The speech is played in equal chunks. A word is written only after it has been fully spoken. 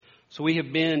So we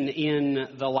have been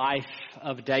in the life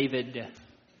of David.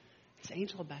 Is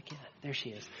Angela back yet? There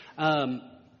she is.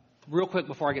 Real quick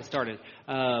before I get started.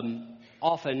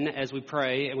 Often as we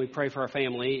pray and we pray for our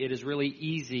family, it is really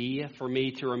easy for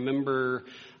me to remember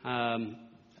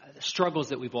struggles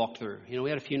that we've walked through. You know,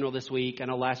 we had a funeral this week. I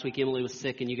know last week Emily was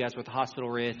sick and you guys were at the hospital,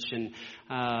 Rich. And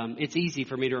it's easy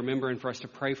for me to remember and for us to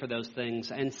pray for those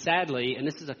things. And sadly, and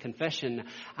this is a confession,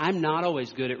 I'm not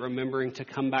always good at remembering to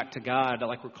come back to God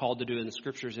like we're called to do in the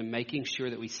scriptures and making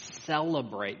sure that we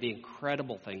celebrate the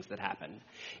incredible things that happen.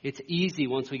 It's easy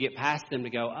once we get past them to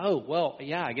go, oh, well,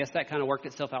 yeah, I guess that kind of worked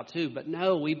itself out too. But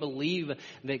no, we believe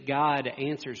that God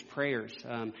answers prayers.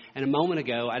 And a moment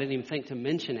ago, I didn't even think to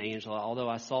mention Angela, although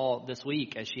I saw this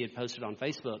week, as she had posted on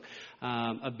Facebook,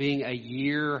 of being a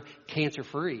year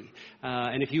cancer-free.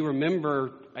 And if you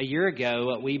remember a year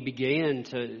ago, we began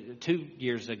to,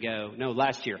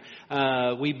 last year,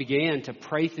 we began to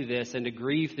pray through this and to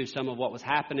grieve through some of what was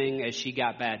happening as she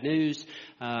got bad news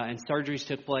and surgeries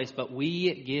took place. But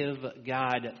we give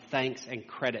God thanks and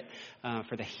credit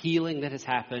for the healing that has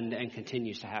happened and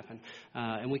continues to happen.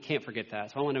 And we can't forget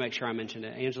that. So I want to make sure I mentioned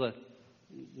it. Angela,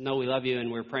 know we love you and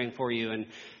we're praying for you, and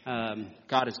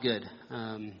God is good.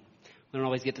 We don't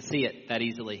always get to see it that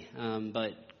easily,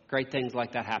 but great things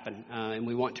like that happen, and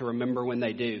we want to remember when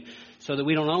they do so that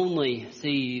we don't only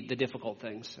see the difficult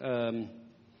things.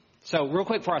 So real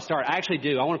quick before I start, I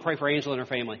want to pray for Angela and her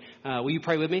family. Will you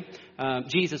pray with me?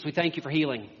 Jesus, we thank you for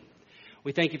healing.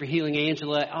 We thank you for healing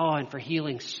Angela, and for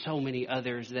healing so many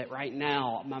others that right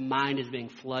now my mind is being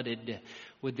flooded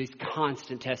with these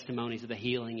constant testimonies of the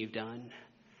healing you've done.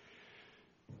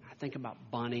 I think about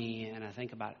Bunny and I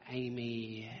think about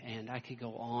Amy, and I could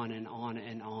go on and on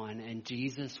and on. And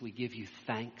Jesus, we give you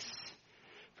thanks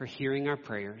for hearing our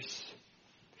prayers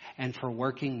and for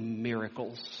working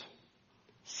miracles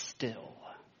still.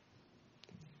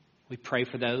 We pray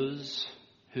for those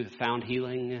who have found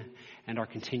healing and are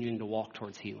continuing to walk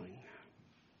towards healing.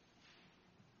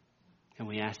 And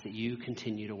we ask that you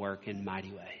continue to work in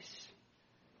mighty ways.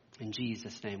 In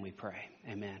Jesus' name we pray.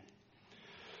 Amen.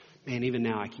 Man, even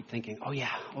now I keep thinking, oh yeah.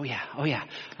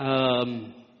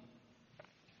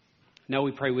 No,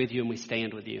 we pray with you and we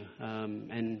stand with you.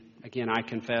 And again, I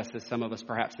confess that some of us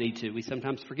perhaps need to. We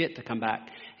sometimes forget to come back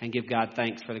and give God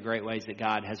thanks for the great ways that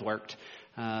God has worked.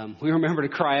 We remember to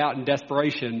cry out in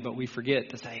desperation, but we forget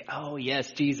to say, oh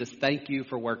yes, Jesus, thank you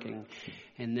for working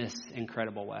in this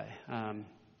incredible way.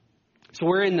 So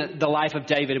we're in the life of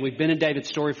David, and we've been in David's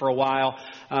story for a while,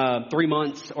 3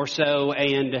 months or so.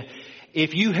 And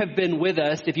if you have been with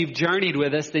us, if you've journeyed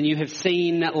with us, then you have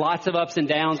seen lots of ups and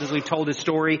downs as we've told this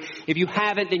story. If you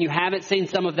haven't, then you haven't seen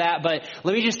some of that. But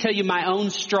let me just tell you my own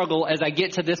struggle as I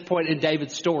get to this point in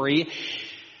David's story.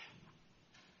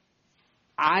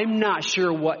 I'm not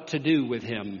sure what to do with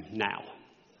him now,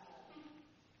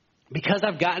 because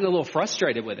I've gotten a little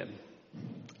frustrated with him.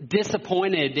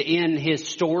 Disappointed in his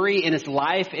story, in his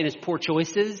life, in his poor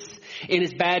choices, in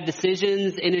his bad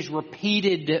decisions, in his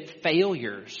repeated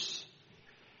failures.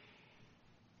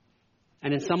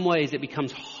 And in some ways it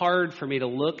becomes hard for me to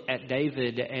look at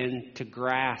David and to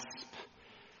grasp,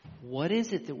 what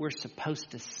is it that we're supposed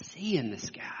to see in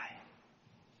this guy?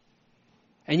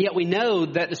 And yet we know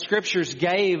that the scriptures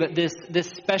gave this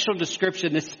special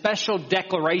description, this special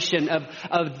declaration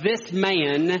of this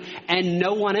man and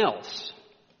no one else.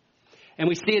 And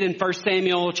we see it in 1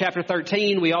 Samuel chapter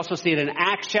 13. We also see it in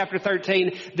Acts chapter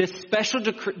 13. This special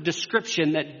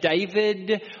description that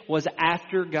David was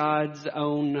after God's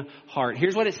own heart.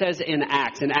 Here's what it says in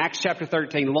Acts. In Acts chapter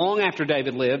 13, long after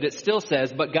David lived, it still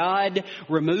says, but God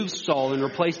removed Saul and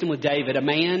replaced him with David, a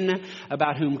man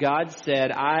about whom God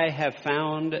said, I have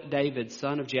found David,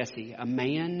 son of Jesse, a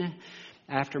man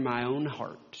after my own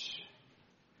heart.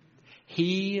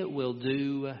 He will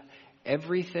do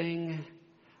everything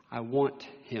I want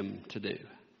him to do.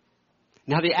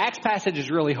 Now, the Acts passage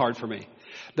is really hard for me.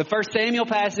 The 1 Samuel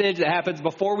passage that happens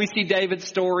before we see David's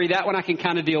story, that one I can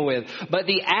kind of deal with. But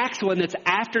the Acts one that's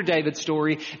after David's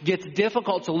story gets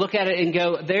difficult to look at it and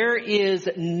go, there is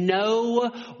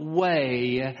no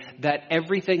way that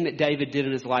everything that David did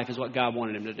in his life is what God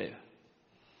wanted him to do.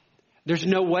 There's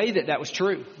no way that was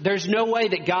true. There's no way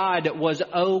that God was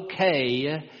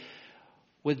okay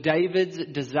with David's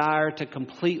desire to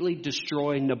completely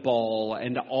destroy Nabal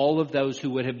and all of those who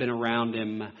would have been around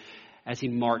him as he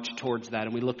marched towards that.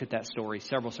 And we looked at that story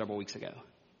several weeks ago.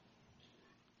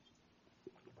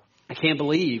 I can't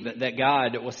believe that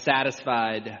God was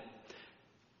satisfied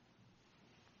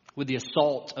with the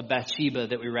assault of Bathsheba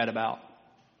that we read about,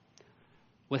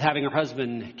 with having her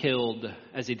husband killed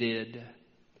as he did,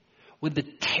 with the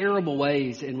terrible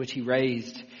ways in which he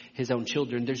raised his own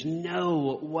children. There's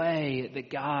no way that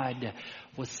God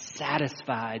was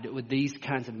satisfied with these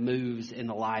kinds of moves in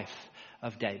the life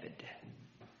of David.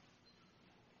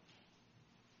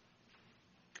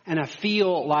 And I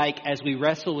feel like as we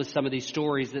wrestle with some of these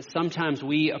stories that sometimes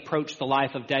we approach the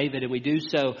life of David and we do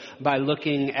so by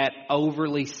looking at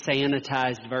overly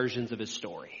sanitized versions of his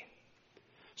story.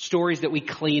 Stories that we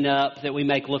clean up, that we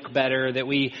make look better, that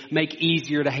we make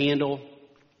easier to handle.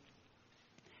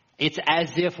 It's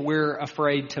as if we're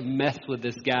afraid to mess with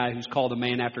this guy who's called a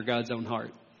man after God's own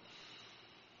heart.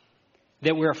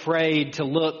 That we're afraid to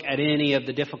look at any of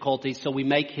the difficulties, so we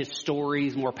make his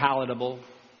stories more palatable.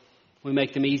 We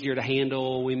make them easier to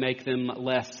handle. We make them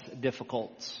less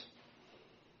difficult.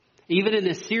 Even in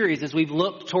this series, as we've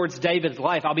looked towards David's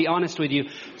life, I'll be honest with you,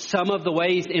 some of the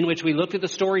ways in which we looked at the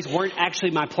stories weren't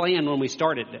actually my plan when we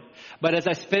started it. But as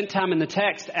I spent time in the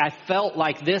text, I felt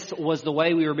like this was the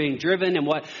way we were being driven and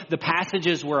what the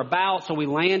passages were about. So we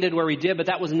landed where we did, but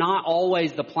that was not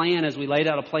always the plan as we laid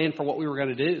out a plan for what we were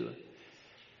going to do.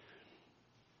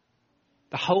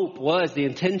 The hope was, the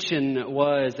intention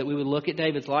was that we would look at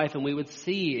David's life and we would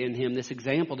see in him this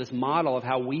example, this model of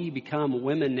how we become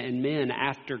women and men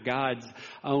after God's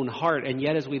own heart. And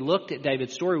yet as we looked at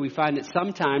David's story, we find that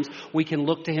sometimes we can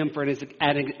look to him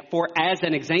as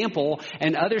an example,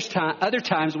 and other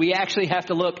times we actually have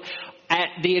to look at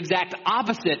the exact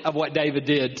opposite of what David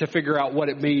did to figure out what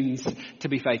it means to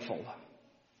be faithful.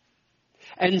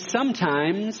 And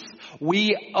sometimes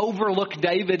we overlook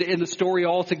David in the story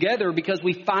altogether because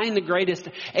we find the greatest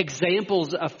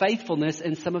examples of faithfulness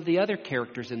in some of the other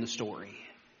characters in the story.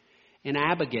 In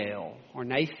Abigail, or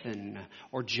Nathan,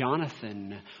 or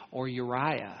Jonathan, or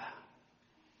Uriah.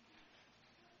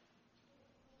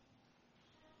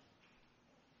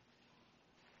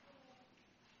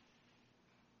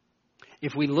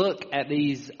 If we look at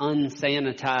these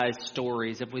unsanitized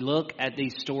stories, if we look at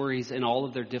these stories in all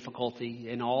of their difficulty,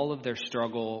 in all of their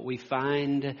struggle, we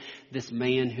find this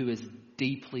man who is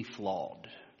deeply flawed.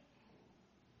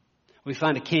 We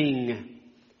find a king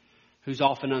who's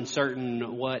often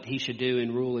uncertain what he should do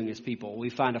in ruling his people. We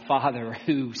find a father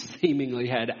who seemingly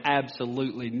had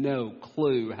absolutely no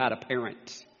clue how to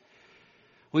parent.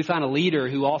 We find a leader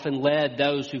who often led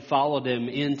those who followed him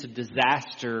into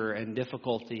disaster and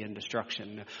difficulty and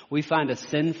destruction. We find a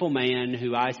sinful man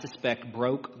who I suspect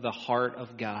broke the heart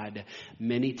of God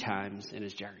many times in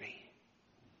his journey.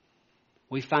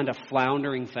 We find a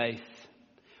floundering faith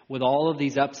with all of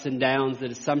these ups and downs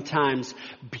that is sometimes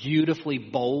beautifully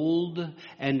bold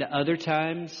and other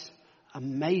times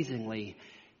amazingly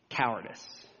cowardice.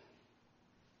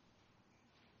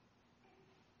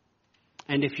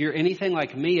 And if you're anything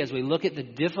like me, as we look at the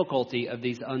difficulty of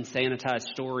these unsanitized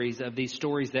stories, of these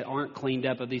stories that aren't cleaned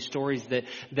up, of these stories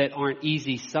that aren't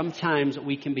easy, sometimes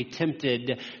we can be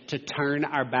tempted to turn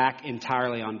our back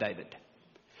entirely on David.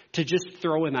 To just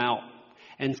throw him out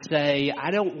and say,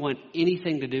 I don't want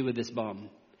anything to do with this bum.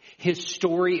 His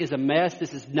story is a mess.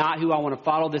 This is not who I want to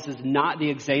follow. This is not the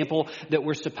example that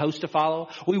we're supposed to follow.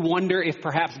 We wonder if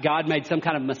perhaps God made some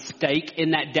kind of mistake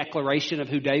in that declaration of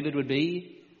who David would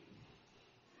be.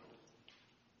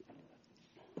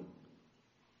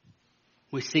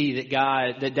 We see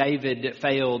that David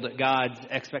failed God's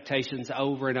expectations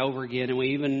over and over again. And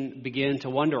we even begin to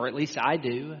wonder, or at least I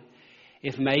do,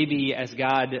 if maybe as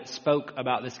God spoke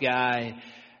about this guy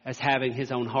as having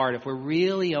his own heart, if we're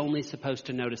really only supposed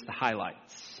to notice the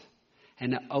highlights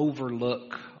and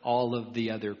overlook all of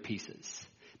the other pieces.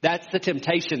 That's the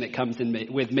temptation that comes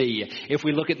with me if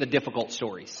we look at the difficult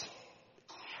stories.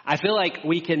 I feel like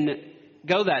we can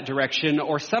go that direction,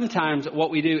 or sometimes what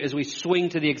we do is we swing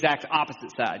to the exact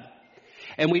opposite side.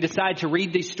 And we decide to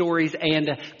read these stories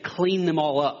and clean them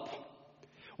all up.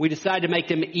 We decide to make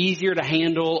them easier to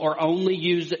handle, or only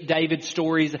use David's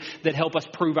stories that help us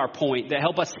prove our point, that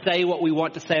help us say what we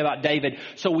want to say about David.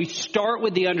 So we start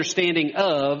with the understanding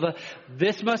of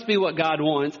this must be what God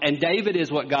wants, and David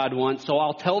is what God wants. So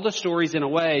I'll tell the stories in a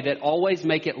way that always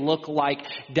make it look like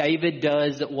David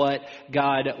does what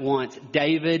God wants.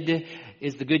 David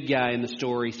is the good guy in the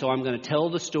story, so I'm going to tell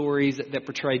the stories that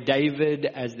portray David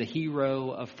as the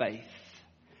hero of faith.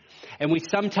 And we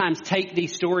sometimes take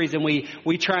these stories and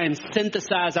we try and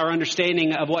synthesize our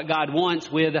understanding of what God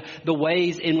wants with the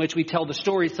ways in which we tell the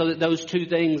stories, so that those two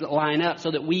things line up, so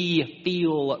that we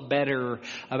feel better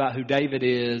about who David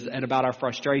is and about our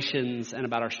frustrations and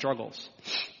about our struggles.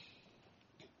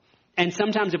 And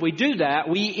sometimes if we do that,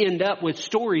 we end up with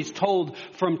stories told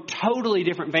from totally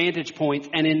different vantage points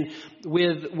and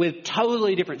with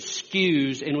totally different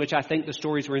skews in which I think the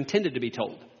stories were intended to be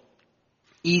told.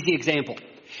 Easy example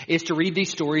is to read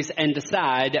these stories and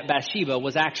decide that Bathsheba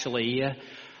was actually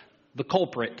the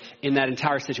culprit in that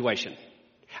entire situation.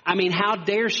 I mean, how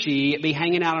dare she be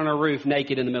hanging out on her roof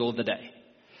naked in the middle of the day?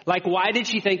 Like, why did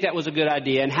she think that was a good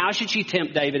idea? And how should she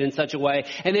tempt David in such a way?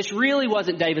 And this really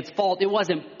wasn't David's fault. It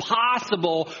wasn't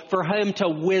possible for him to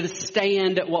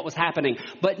withstand what was happening.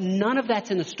 But none of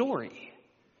that's in the story.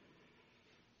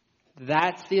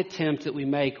 That's the attempt that we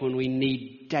make when we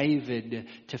need David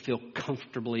to feel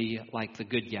comfortably like the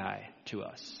good guy to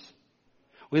us.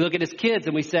 We look at his kids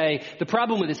and we say, the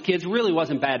problem with his kids really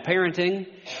wasn't bad parenting.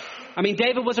 I mean,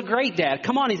 David was a great dad.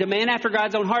 Come on, he's a man after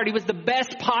God's own heart. He was the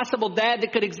best possible dad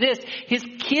that could exist. His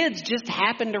kids just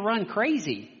happened to run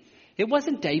crazy. It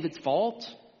wasn't David's fault.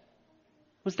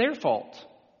 It was their fault.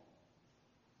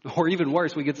 Or even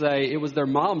worse, we could say it was their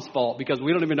mom's fault because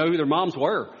we don't even know who their moms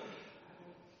were.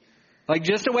 Like,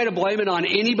 just a way to blame it on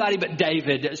anybody but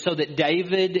David so that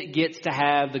David gets to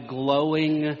have the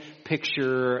glowing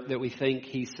picture that we think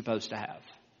he's supposed to have.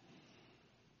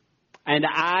 And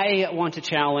I want to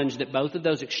challenge that both of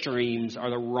those extremes are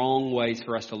the wrong ways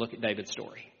for us to look at David's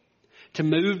story. To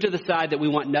move to the side that we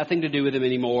want nothing to do with him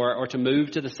anymore, or to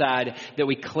move to the side that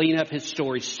we clean up his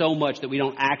story so much that we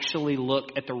don't actually look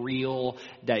at the real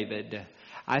David.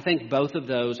 I think both of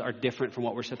those are different from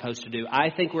what we're supposed to do. I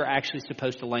think we're actually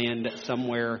supposed to land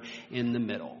somewhere in the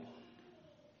middle.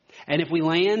 And if we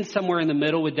land somewhere in the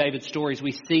middle with David's stories,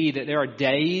 we see that there are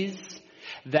days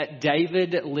that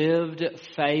David lived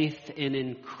faith in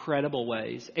incredible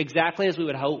ways, exactly as we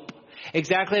would hope,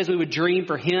 exactly as we would dream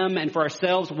for him and for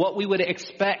ourselves, what we would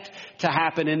expect to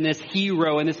happen in this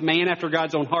hero and this man after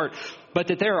God's own heart. But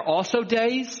that there are also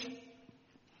days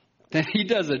that he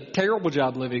does a terrible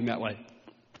job living that way.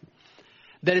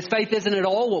 That his faith isn't at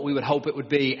all what we would hope it would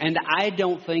be, and I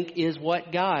don't think is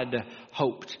what God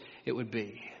hoped it would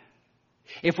be.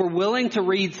 If we're willing to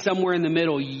read somewhere in the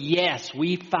middle, yes,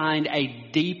 we find a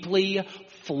deeply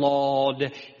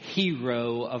flawed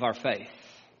hero of our faith.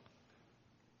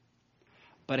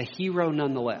 But a hero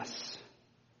nonetheless.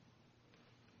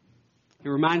 It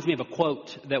reminds me of a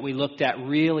quote that we looked at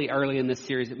really early in this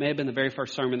series. It may have been the very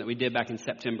first sermon that we did back in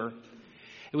September.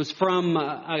 It was from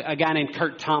a guy named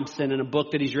Kurt Thompson in a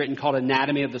book that he's written called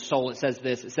Anatomy of the Soul. It says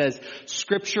this. It says,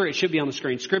 Scripture, it should be on the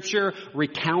screen. Scripture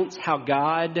recounts how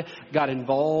God got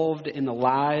involved in the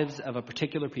lives of a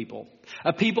particular people.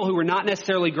 A people who were not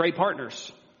necessarily great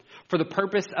partners, for the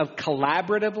purpose of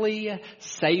collaboratively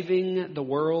saving the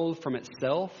world from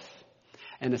itself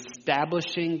and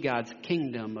establishing God's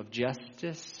kingdom of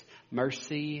justice,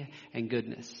 mercy, and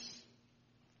goodness.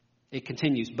 It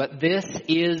continues, but this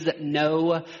is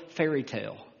no fairy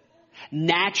tale.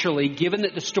 Naturally, given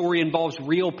that the story involves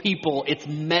real people, it's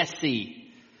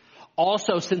messy.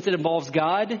 Also, since it involves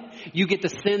God, you get the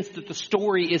sense that the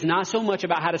story is not so much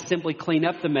about how to simply clean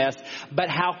up the mess, but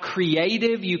how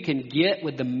creative you can get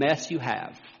with the mess you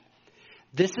have.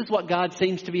 This is what God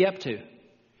seems to be up to.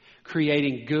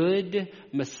 Creating good,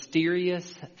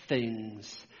 mysterious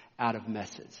things out of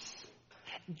messes.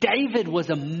 David was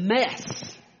a mess.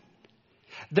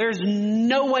 There's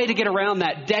no way to get around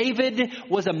that. David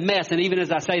was a mess. And even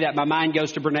as I say that, my mind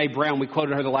goes to Brene Brown. We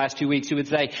quoted her the last 2 weeks, who would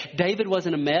say, David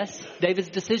wasn't a mess. David's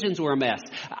decisions were a mess.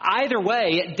 Either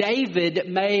way, David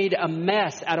made a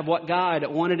mess out of what God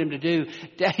wanted him to do.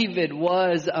 David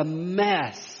was a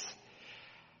mess.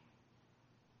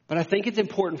 But I think it's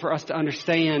important for us to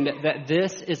understand that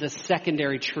this is a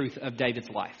secondary truth of David's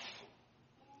life.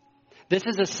 This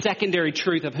is a secondary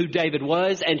truth of who David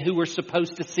was and who we're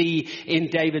supposed to see in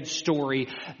David's story.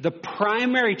 The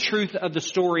primary truth of the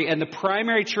story and the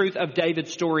primary truth of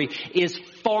David's story is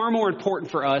far more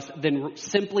important for us than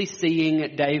simply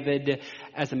seeing David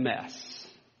as a mess.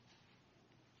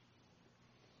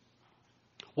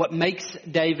 What makes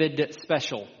David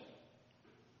special,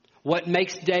 what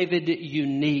makes David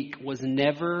unique, was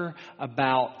never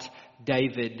about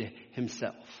David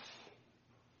himself.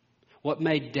 What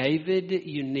made David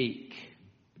unique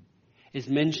is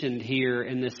mentioned here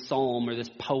in this psalm or this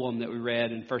poem that we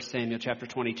read in 1 Samuel chapter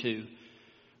 22.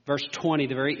 Verse 20,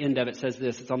 the very end of it says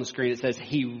this. It's on the screen. It says,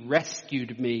 He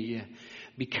rescued me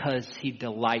because He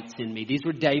delights in me. These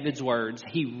were David's words.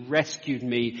 He rescued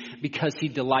me because He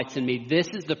delights in me. This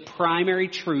is the primary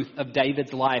truth of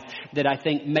David's life that I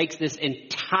think makes this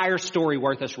entire story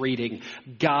worth us reading.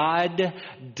 God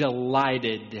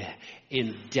delighted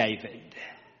in David.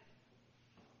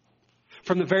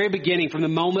 From the very beginning, from the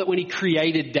moment when He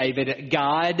created David,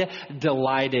 God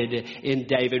delighted in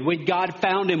David. When God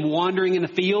found him wandering in the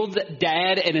fields,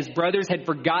 Dad and his brothers had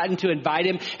forgotten to invite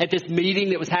him at this meeting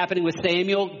that was happening with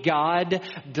Samuel. God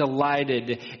delighted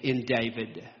in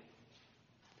David.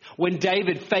 When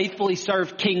David faithfully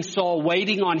served King Saul,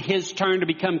 waiting on his turn to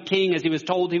become king as he was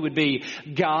told he would be,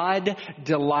 God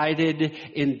delighted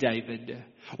in David.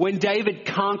 When David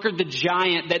conquered the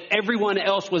giant that everyone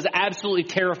else was absolutely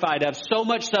terrified of, so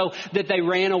much so that they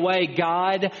ran away,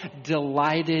 God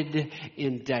delighted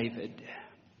in David.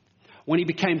 When he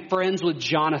became friends with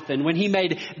Jonathan, when he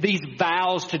made these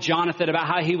vows to Jonathan about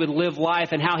how he would live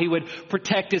life and how he would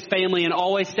protect his family and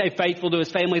always stay faithful to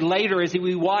his family. Later, as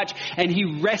we watch and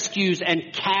he rescues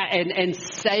and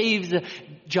saves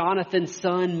Jonathan's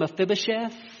son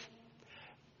Mephibosheth,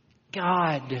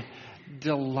 God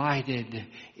delighted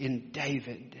in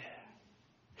David.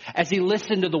 As he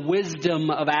listened to the wisdom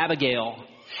of Abigail,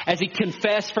 as he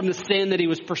confessed from the sin that he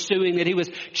was pursuing, that he was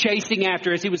chasing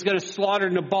after, as he was going to slaughter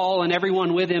Nabal and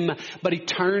everyone with him, but he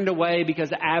turned away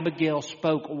because Abigail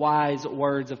spoke wise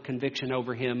words of conviction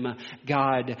over him.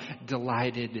 God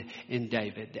delighted in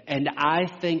David. And I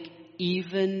think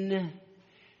even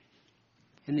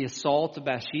in the assault of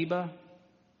Bathsheba,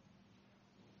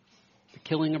 the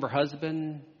killing of her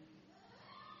husband,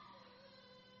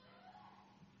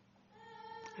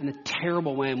 and the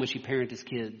terrible way in which he parented his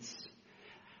kids,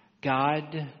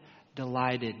 God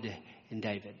delighted in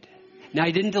David. Now,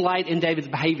 he didn't delight in David's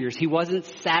behaviors. He wasn't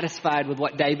satisfied with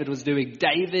what David was doing.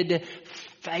 David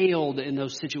failed in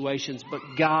those situations, but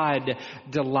God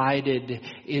delighted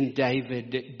in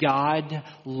David. God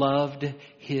loved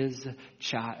his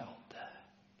child.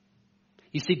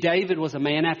 You see, David was a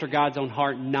man after God's own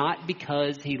heart, not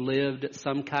because he lived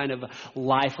some kind of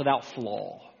life without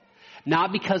flaw.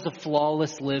 Not because of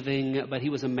flawless living, but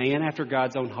he was a man after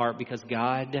God's own heart because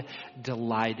God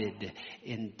delighted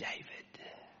in David.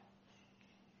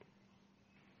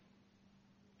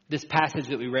 This passage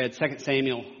that we read, 2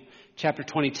 Samuel chapter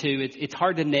 22, it's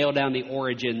hard to nail down the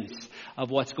origins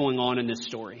of what's going on in this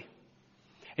story.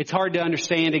 It's hard to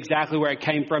understand exactly where it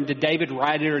came from. Did David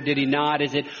write it or did he not?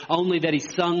 Is it only that he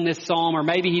sung this psalm, or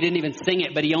maybe he didn't even sing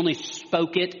it, but he only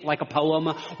spoke it like a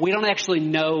poem? We don't actually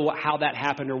know how that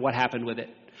happened or what happened with it.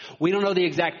 We don't know the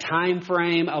exact time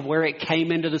frame of where it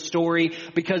came into the story,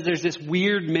 because there's this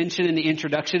weird mention in the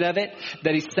introduction of it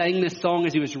that he sang this song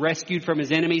as he was rescued from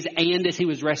his enemies and as he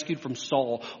was rescued from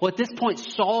Saul. Well, at this point,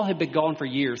 Saul had been gone for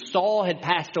years. Saul had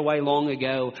passed away long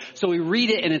ago. So we read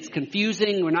it and it's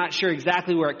confusing. We're not sure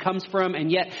exactly where it comes from.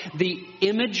 And yet the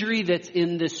imagery that's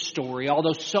in this story,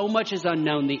 although so much is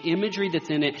unknown, the imagery that's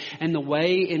in it and the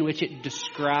way in which it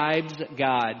describes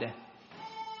God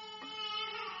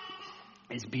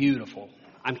is beautiful.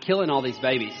 I'm killing all these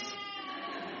babies.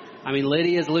 I mean,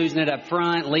 Lydia's losing it up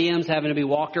front. Liam's having to be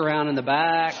walked around in the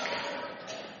back.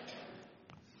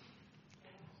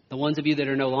 The ones of you that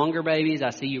are no longer babies, I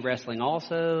see you wrestling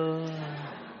also.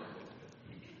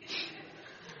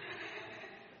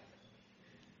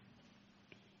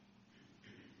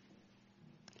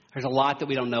 There's a lot that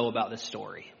we don't know about this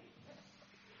story.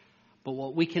 But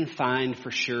what we can find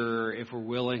for sure, if we're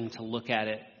willing to look at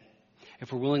it,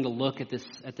 if we're willing to look at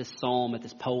this psalm, at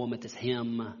this poem, at this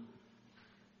hymn,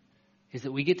 is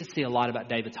that we get to see a lot about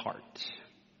David's heart.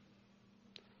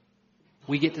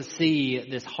 We get to see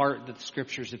this heart that the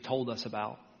scriptures have told us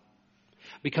about.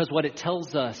 Because what it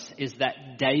tells us is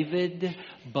that David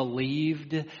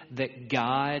believed that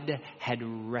God had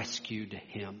rescued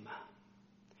him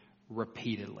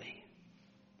repeatedly.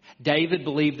 David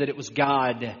believed that it was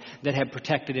God that had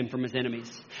protected him from his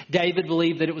enemies. David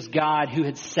believed that it was God who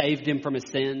had saved him from his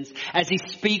sins. As he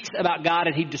speaks about God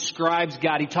and he describes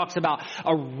God, he talks about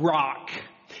a rock.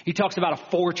 He talks about a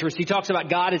fortress. He talks about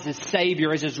God as his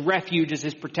savior, as his refuge, as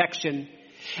his protection.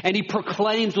 And he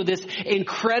proclaims with this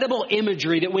incredible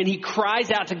imagery that when he cries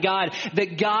out to God,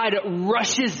 that God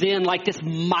rushes in like this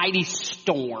mighty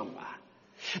storm.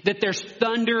 That there's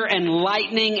thunder and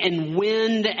lightning and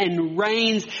wind and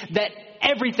rains, that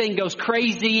everything goes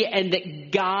crazy, and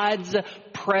that God's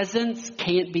presence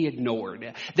can't be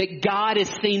ignored. That God is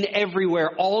seen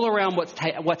everywhere, all around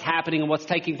what's happening and what's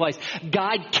taking place.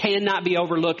 God cannot be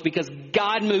overlooked because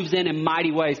God moves in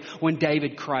mighty ways when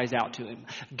David cries out to him.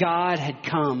 God had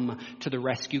come to the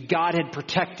rescue. God had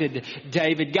protected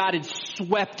David. God had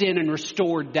swept in and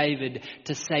restored David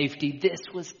to safety. This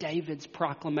was David's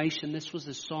proclamation. This was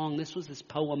his song. This was his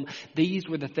poem. These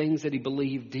were the things that he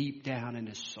believed deep down in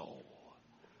his soul.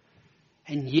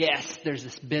 And yes, there's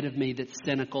this bit of me that's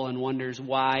cynical and wonders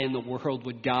why in the world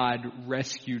would God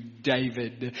rescue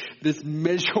David, this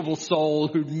miserable soul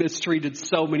who mistreated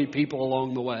so many people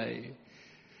along the way.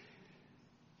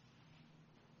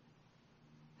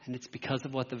 And it's because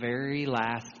of what the very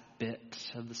last bit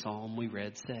of the psalm we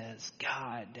read says.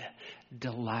 God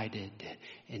delighted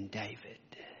in David.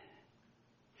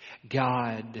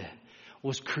 God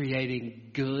was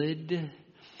creating good,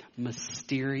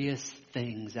 mysterious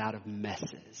things out of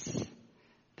messes.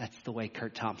 That's the way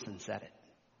Kurt Thompson said it.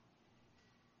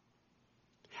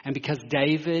 And because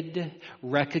David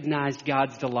recognized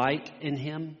God's delight in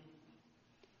him,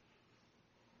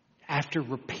 after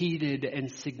repeated and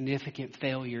significant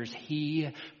failures, he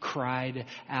cried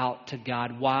out to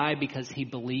God. Why? Because he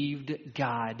believed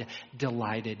God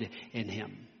delighted in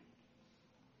him.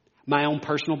 My own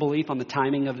personal belief on the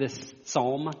timing of this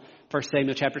psalm, 1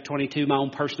 Samuel chapter 22, my own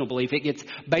personal belief, it gets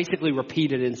basically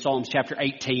repeated in Psalms chapter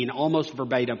 18, almost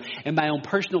verbatim. And my own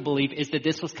personal belief is that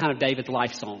this was kind of David's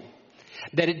life song.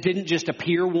 That it didn't just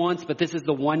appear once, but this is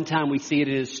the one time we see it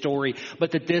in his story.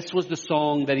 But that this was the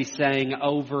song that he sang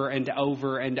over and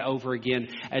over and over again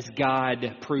as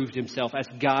God proved himself, as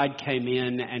God came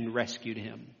in and rescued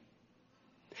him.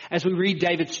 As we read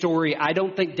David's story, I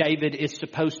don't think David is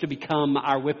supposed to become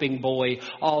our whipping boy,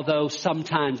 although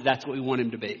sometimes that's what we want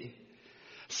him to be.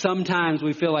 Sometimes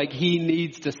we feel like he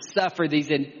needs to suffer these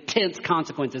intense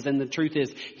consequences. And the truth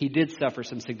is, he did suffer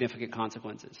some significant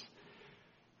consequences.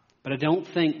 But I don't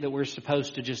think that we're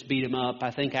supposed to just beat him up. I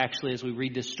think actually as we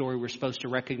read this story, we're supposed to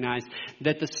recognize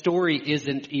that the story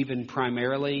isn't even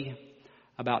primarily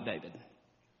about David.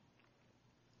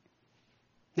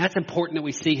 That's important that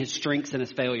we see his strengths and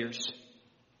his failures.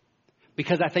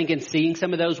 Because I think in seeing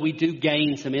some of those, we do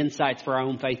gain some insights for our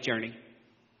own faith journey.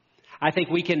 I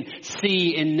think we can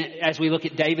see as we look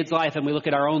at David's life and we look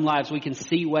at our own lives, we can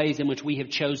see ways in which we have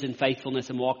chosen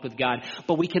faithfulness and walked with God.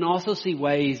 But we can also see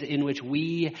ways in which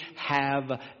we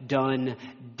have done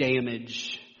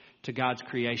damage to God's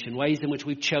creation. Ways in which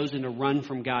we've chosen to run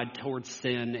from God towards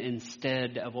sin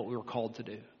instead of what we were called to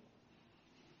do.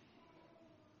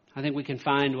 I think we can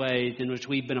find ways in which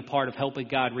we've been a part of helping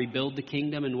God rebuild the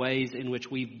kingdom and ways in which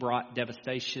we've brought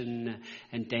devastation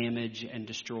and damage and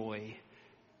destroy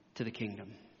to the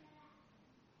kingdom.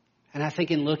 And I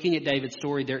think in looking at David's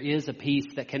story, there is a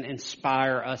piece that can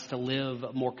inspire us to live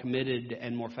more committed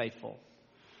and more faithful.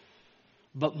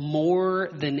 But more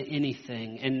than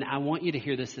anything, and I want you to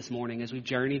hear this morning as we've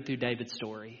journeyed through David's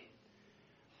story,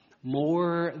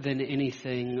 more than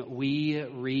anything, we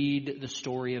read the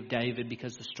story of David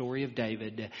because the story of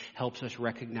David helps us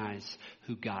recognize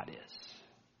who God is.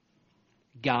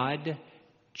 God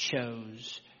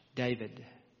chose David.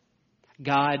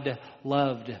 God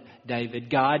loved David.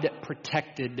 God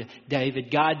protected David.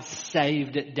 God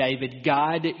saved David.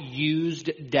 God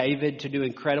used David to do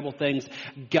incredible things.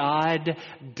 God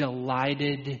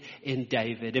delighted in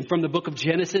David. And from the book of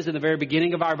Genesis in the very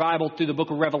beginning of our Bible through the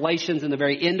book of Revelations in the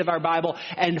very end of our Bible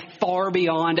and far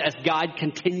beyond as God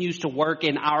continues to work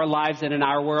in our lives and in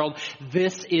our world,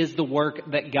 this is the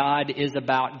work that God is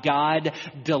about. God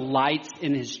delights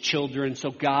in his children,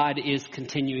 so God is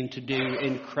continuing to do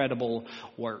incredible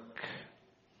work.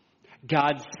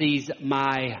 God sees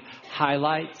my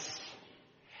highlights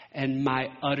and my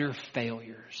utter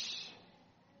failures.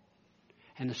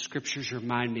 And the scriptures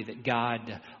remind me that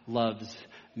God loves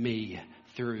me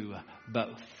through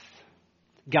both.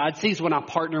 God sees when I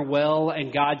partner well,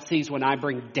 and God sees when I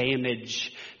bring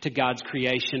damage to God's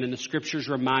creation. And the scriptures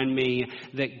remind me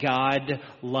that God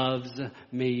loves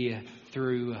me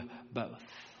through both.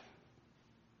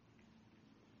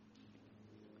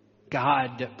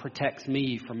 God protects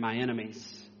me from my enemies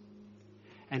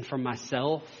and from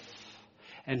myself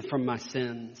and from my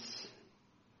sins.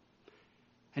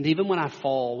 And even when I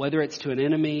fall, whether it's to an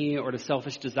enemy or to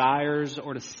selfish desires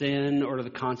or to sin or to the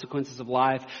consequences of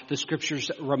life, the scriptures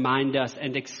remind us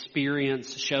and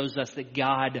experience shows us that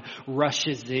God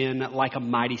rushes in like a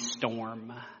mighty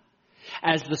storm.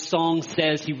 As the song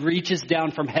says, he reaches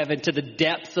down from heaven to the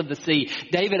depths of the sea.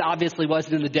 David obviously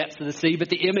wasn't in the depths of the sea, but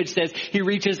the image says he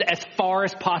reaches as far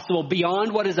as possible,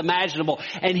 beyond what is imaginable.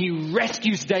 And he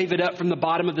rescues David up from the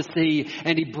bottom of the sea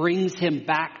and he brings him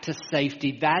back to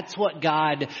safety. That's what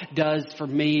God does for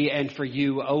me and for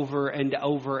you over and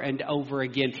over and over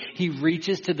again. He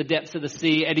reaches to the depths of the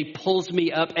sea and he pulls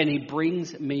me up and he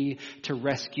brings me to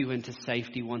rescue and to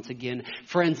safety once again.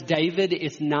 Friends, David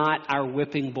is not our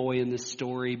whipping boy in this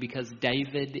story because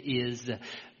David is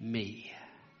me.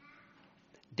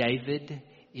 David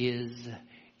is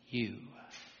you.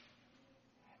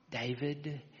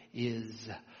 David is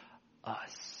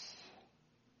us.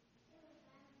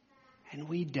 And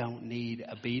we don't need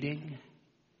a beating.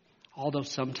 Although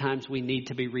sometimes we need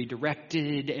to be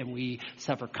redirected and we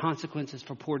suffer consequences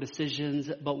for poor decisions.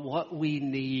 But what we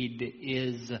need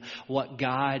is what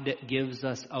God gives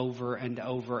us over and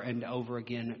over and over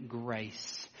again.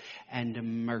 Grace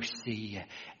and mercy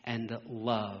and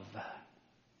love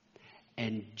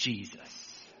and Jesus.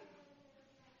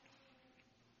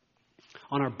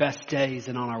 On our best days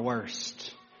and on our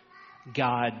worst,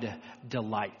 God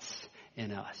delights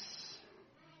in us.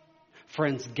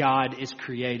 Friends, God is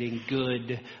creating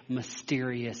good,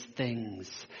 mysterious things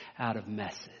out of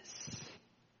messes.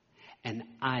 And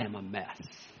I am a mess.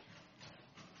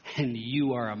 And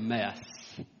you are a mess.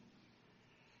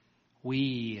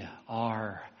 We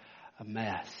are a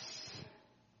mess.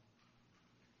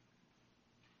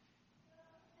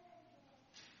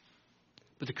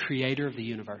 But the creator of the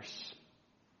universe,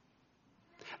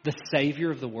 the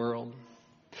Savior of the world,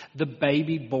 the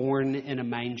baby born in a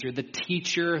manger, the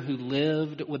teacher who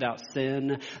lived without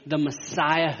sin, the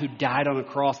Messiah who died on a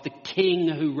cross, the King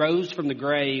who rose from the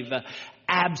grave,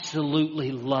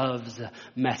 absolutely loves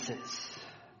messes.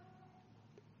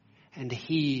 And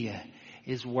He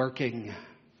is working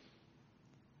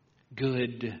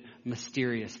good,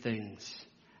 mysterious things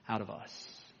out of us.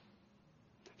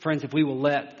 Friends, if we will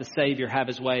let the Savior have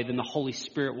His way, then the Holy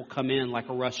Spirit will come in like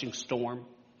a rushing storm.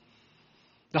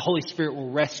 The Holy Spirit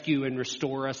will rescue and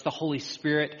restore us. The Holy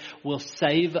Spirit will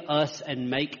save us and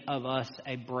make of us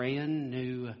a brand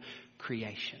new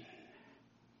creation.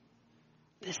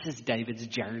 This is David's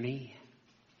journey.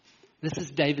 This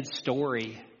is David's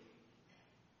story.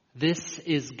 This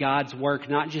is God's work,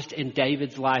 not just in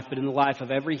David's life, but in the life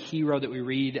of every hero that we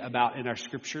read about in our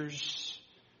scriptures,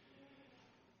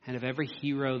 and of every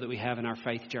hero that we have in our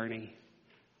faith journey,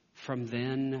 from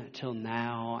then till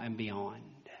now and beyond.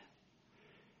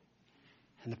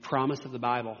 And the promise of the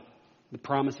Bible, the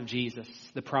promise of Jesus,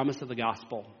 the promise of the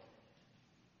gospel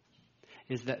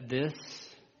is that this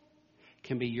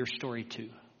can be your story too.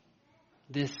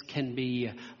 This can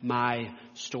be my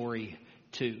story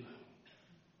too.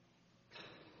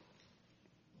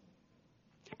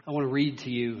 I want to read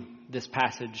to you this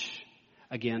passage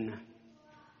again.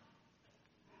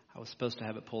 I was supposed to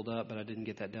have it pulled up, but I didn't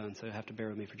get that done, so you'll have to bear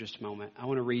with me for just a moment. I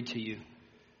want to read to you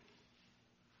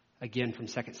again from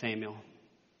 2 Samuel.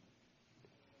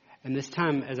 And this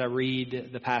time, as I read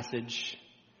the passage,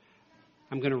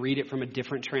 I'm going to read it from a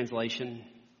different translation.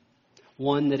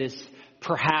 One that is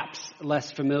perhaps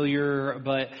less familiar,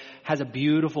 but has a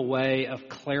beautiful way of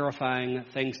clarifying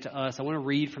things to us. I want to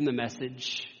read from the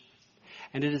Message.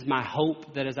 And it is my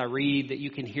hope that as I read that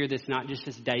you can hear this not just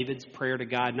as David's prayer to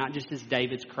God, not just as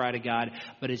David's cry to God,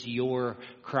 but as your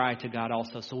cry to God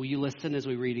also. So will you listen as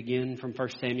we read again from 1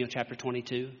 Samuel chapter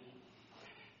 22?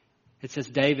 It says,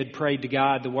 David prayed to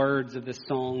God the words of this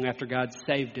song after God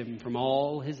saved him from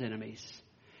all his enemies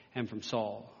and from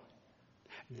Saul.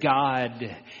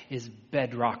 God is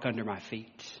bedrock under my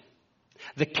feet,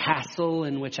 the castle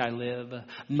in which I live,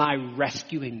 my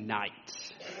rescuing knight.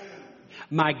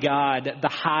 My God, the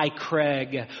high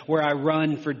crag where I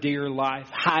run for dear life,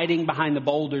 hiding behind the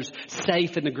boulders,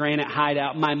 safe in the granite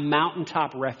hideout, my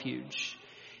mountaintop refuge.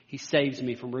 He saves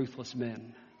me from ruthless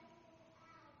men.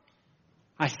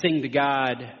 I sing to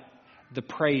God the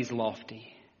praise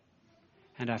lofty,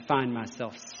 and I find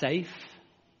myself safe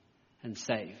and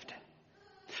saved.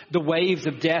 The waves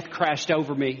of death crashed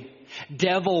over me.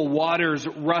 Devil waters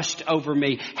rushed over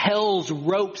me. Hell's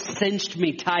ropes cinched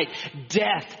me tight.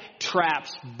 Death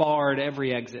traps barred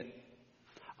every exit.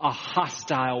 A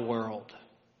hostile world.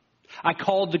 I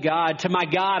called to God. To my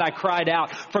God I cried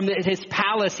out. From his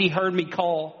palace he heard me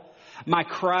call. My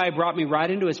cry brought me right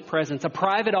into his presence. A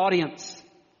private audience.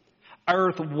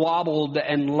 Earth wobbled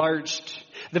and lurched.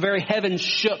 The very heavens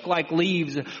shook like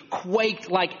leaves, quaked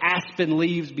like aspen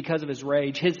leaves because of his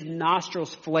rage. His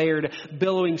nostrils flared,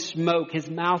 billowing smoke. His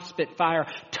mouth spit fire.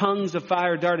 Tongues of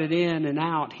fire darted in and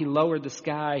out. He lowered the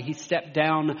sky. He stepped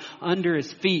down under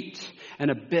his feet. An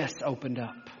abyss opened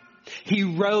up. He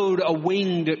rode a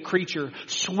winged creature,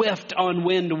 swift on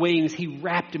wind wings. He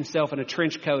wrapped himself in a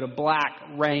trench coat of black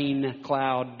rain,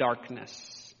 cloud,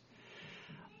 darkness.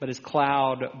 But his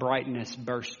cloud brightness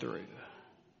burst through.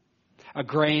 A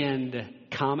grand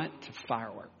comet of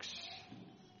fireworks.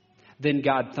 Then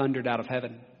God thundered out of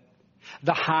heaven.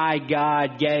 The high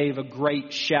God gave a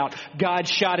great shout. God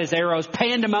shot his arrows.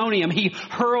 Pandemonium. He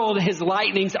hurled his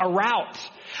lightnings a rout.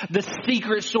 The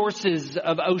secret sources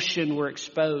of ocean were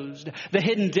exposed. The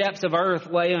hidden depths of earth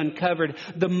lay uncovered.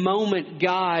 The moment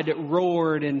God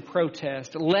roared in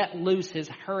protest, let loose his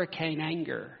hurricane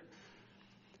anger.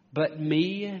 But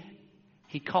me,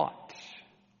 he caught.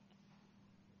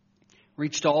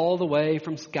 Reached all the way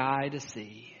from sky to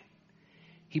sea.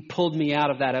 He pulled me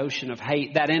out of that ocean of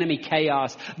hate, that enemy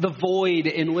chaos, the void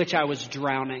in which I was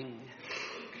drowning.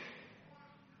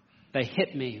 They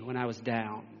hit me when I was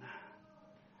down.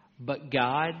 But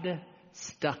God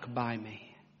stuck by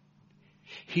me.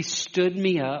 He stood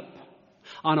me up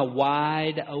on a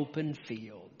wide open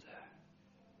field.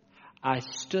 I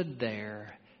stood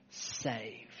there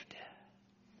saved.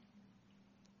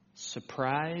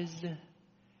 Surprised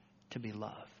to be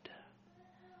loved.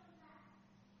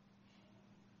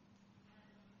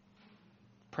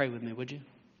 Pray with me, would you?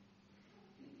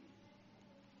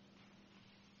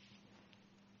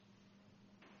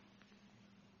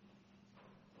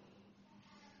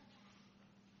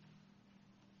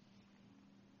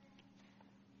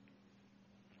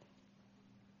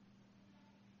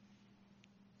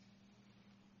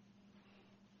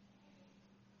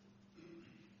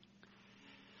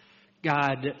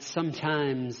 God,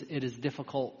 sometimes it is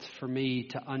difficult for me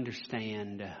to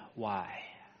understand why.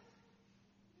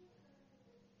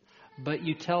 But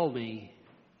you tell me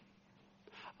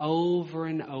over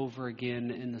and over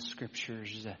again in the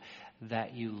scriptures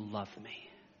that you love me.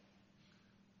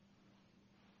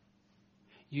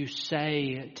 You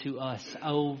say to us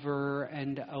over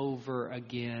and over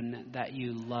again that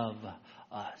you love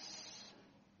us.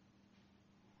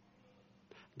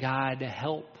 God,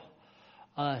 help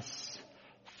us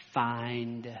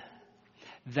find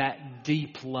that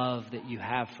deep love that you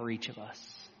have for each of us.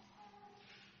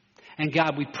 And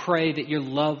God, we pray that your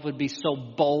love would be so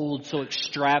bold, so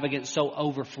extravagant, so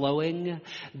overflowing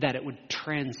that it would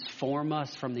transform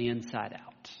us from the inside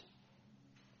out.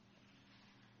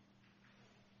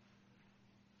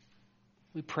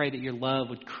 We pray that your love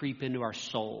would creep into our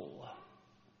soul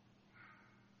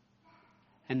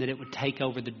and that it would take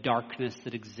over the darkness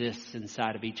that exists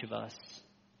inside of each of us.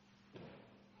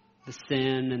 The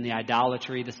sin and the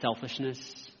idolatry, the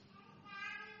selfishness.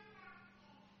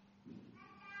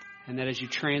 And that as you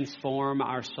transform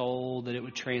our soul, that it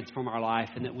would transform our life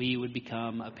and that we would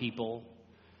become a people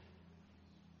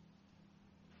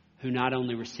who not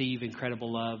only receive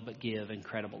incredible love, but give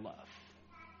incredible love.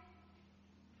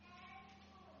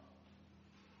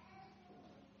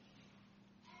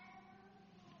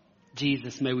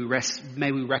 Jesus, may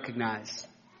we recognize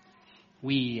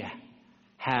we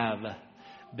have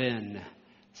been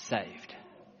saved.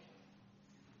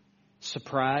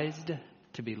 Surprised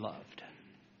to be loved.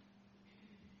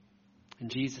 In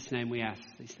Jesus' name we ask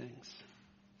these things.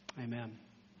 Amen.